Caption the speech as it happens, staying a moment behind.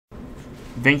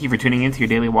Thank you for tuning in to your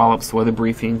daily Wallops weather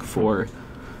briefing for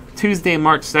Tuesday,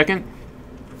 March 2nd.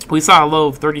 We saw a low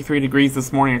of 33 degrees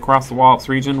this morning across the Wallops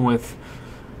region with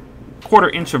a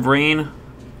quarter-inch of rain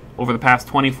over the past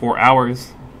 24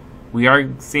 hours. We are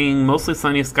seeing mostly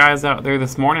sunny skies out there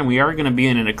this morning. We are going to be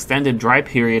in an extended dry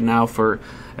period now for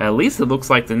at least it looks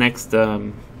like the next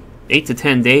 8 to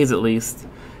 10 days at least.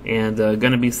 And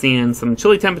going to be seeing some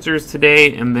chilly temperatures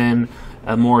today and then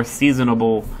a more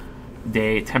seasonable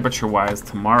day temperature-wise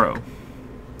tomorrow.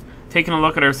 Taking a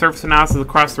look at our surface analysis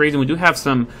across the region, we do have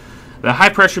the high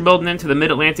pressure building into the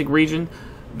mid-Atlantic region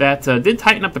that did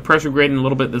tighten up the pressure gradient a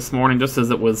little bit this morning just as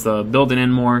it was building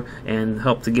in more and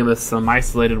helped to give us some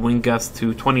isolated wind gusts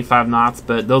to 25 knots.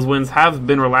 But those winds have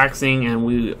been relaxing and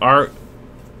we are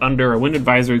under a wind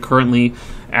advisory currently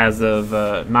as of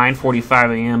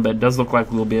 9:45 a.m. but it does look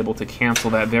like we'll be able to cancel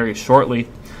that very shortly.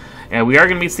 And we are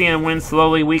going to be seeing winds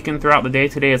slowly weaken throughout the day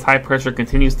today as high pressure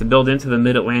continues to build into the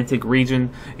mid-Atlantic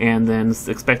region, and then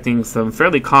expecting some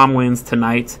fairly calm winds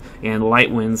tonight and light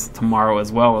winds tomorrow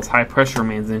as well as high pressure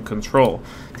remains in control.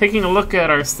 Taking a look at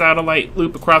our satellite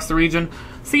loop across the region,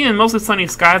 seeing mostly sunny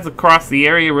skies across the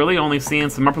area, really only seeing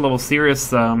some upper-level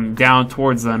cirrus down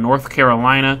towards North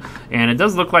Carolina, and it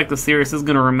does look like the cirrus is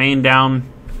going to remain down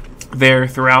there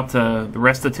throughout the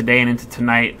rest of today and into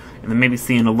tonight, and then maybe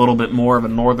seeing a little bit more of a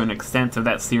northern extent of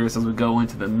that cirrus as we go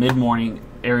into the mid-morning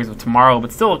areas of tomorrow,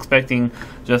 but still expecting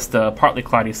just partly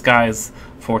cloudy skies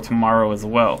for tomorrow as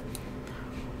well.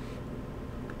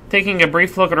 Taking a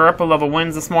brief look at our upper level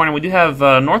winds this morning, we do have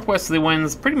northwesterly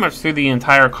winds pretty much through the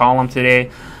entire column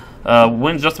today.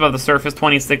 Winds just above the surface,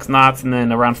 26 knots, and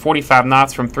then around 45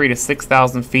 knots from 3,000 to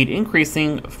 6,000 feet,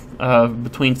 increasing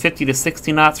between 50 to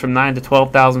 60 knots from 9,000 to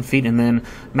 12,000 feet, and then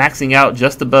maxing out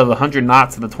just above 100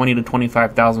 knots at the 20,000 to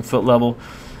 25,000 foot level.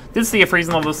 Did see a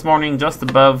freezing level this morning just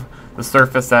above the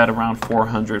surface at around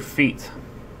 400 feet.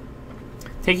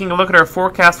 Taking a look at our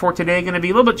forecast for today, going to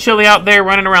be a little bit chilly out there,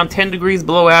 running around 10 degrees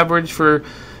below average for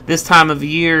this time of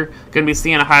year. Going to be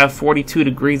seeing a high of 42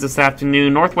 degrees this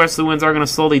afternoon. Northwesterly winds are going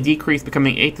to slowly decrease,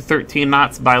 becoming 8 to 13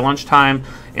 knots by lunchtime,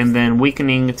 and then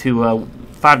weakening to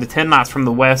 5 to 10 knots from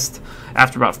the west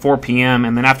after about 4 p.m.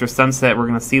 And then after sunset, we're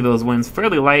going to see those winds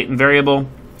fairly light and variable.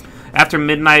 After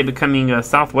midnight, becoming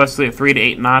southwesterly at 3 to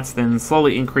 8 knots, then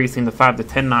slowly increasing to 5 to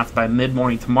 10 knots by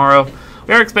mid-morning tomorrow.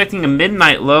 We are expecting a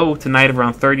midnight low tonight of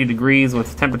around 30 degrees,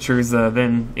 with temperatures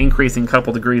then increasing a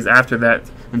couple degrees after that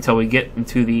until we get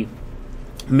into the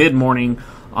mid-morning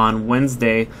on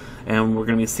Wednesday, and we're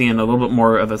going to be seeing a little bit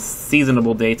more of a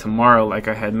seasonable day tomorrow, like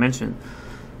I had mentioned.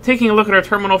 Taking a look at our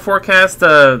terminal forecast,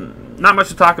 not much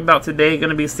to talk about today. Going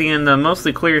to be seeing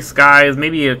mostly clear skies,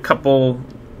 maybe a couple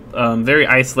very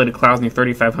isolated clouds near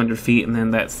 3,500 feet, and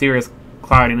then that cirrus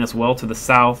cloudiness well to the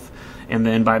south. And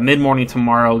then by mid-morning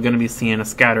tomorrow, we're going to be seeing a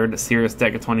scattered cirrus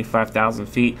deck at 25,000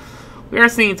 feet. We are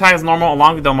seeing tides normal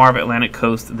along the Delmarva Atlantic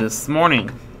coast this morning.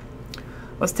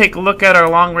 Let's take a look at our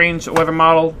long-range weather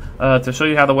model to show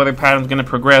you how the weather pattern is going to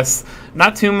progress.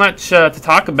 Not too much to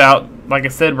talk about. Like I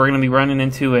said, we're going to be running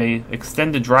into a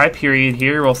extended dry period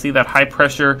here. We'll see that high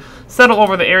pressure settle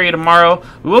over the area tomorrow.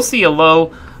 We will see a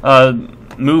low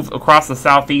move across the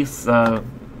southeast,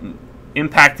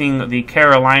 impacting the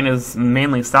Carolinas,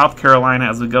 mainly South Carolina,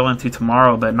 as we go into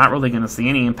tomorrow, but not really going to see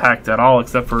any impact at all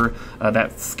except for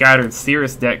that scattered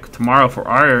cirrus deck tomorrow for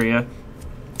our area.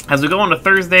 As we go into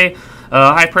Thursday,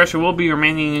 high pressure will be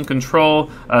remaining in control,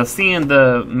 seeing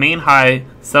the main high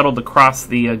settled across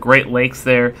the Great Lakes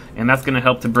there, and that's going to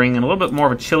help to bring in a little bit more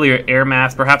of a chillier air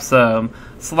mass, perhaps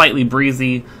slightly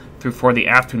breezy through for the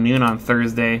afternoon on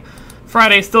Thursday.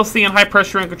 Friday, still seeing high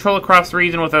pressure and control across the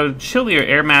region with a chillier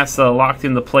air mass locked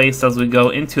into place as we go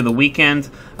into the weekend.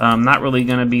 Not really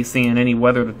going to be seeing any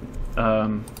weather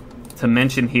to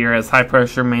mention here as high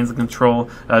pressure remains in control.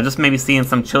 Just maybe seeing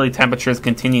some chilly temperatures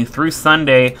continue through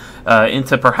Sunday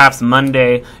into perhaps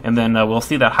Monday, and then we'll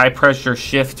see that high pressure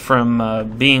shift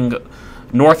from being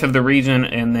north of the region,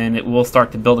 and then it will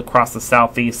start to build across the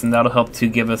southeast, and that'll help to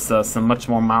give us some much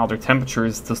more milder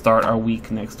temperatures to start our week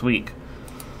next week.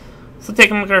 So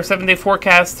taking a look at our 7-day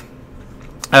forecast,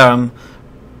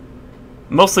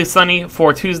 mostly sunny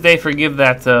for Tuesday. Forgive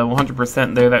that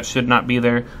 100% there, that should not be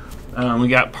there. We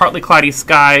got partly cloudy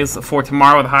skies for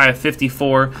tomorrow with a high of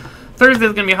 54. Thursday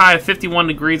is going to be a high of 51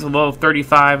 degrees with a low of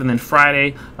 35, and then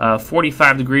Friday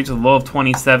 45 degrees with a low of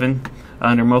 27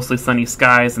 under mostly sunny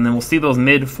skies. And then we'll see those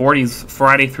mid-40s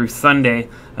Friday through Sunday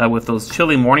with those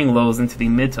chilly morning lows into the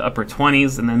mid to upper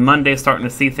 20s, and then Monday starting to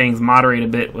see things moderate a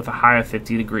bit with a high of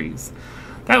 50 degrees.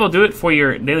 That will do it for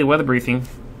your daily weather briefing.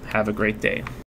 Have a great day.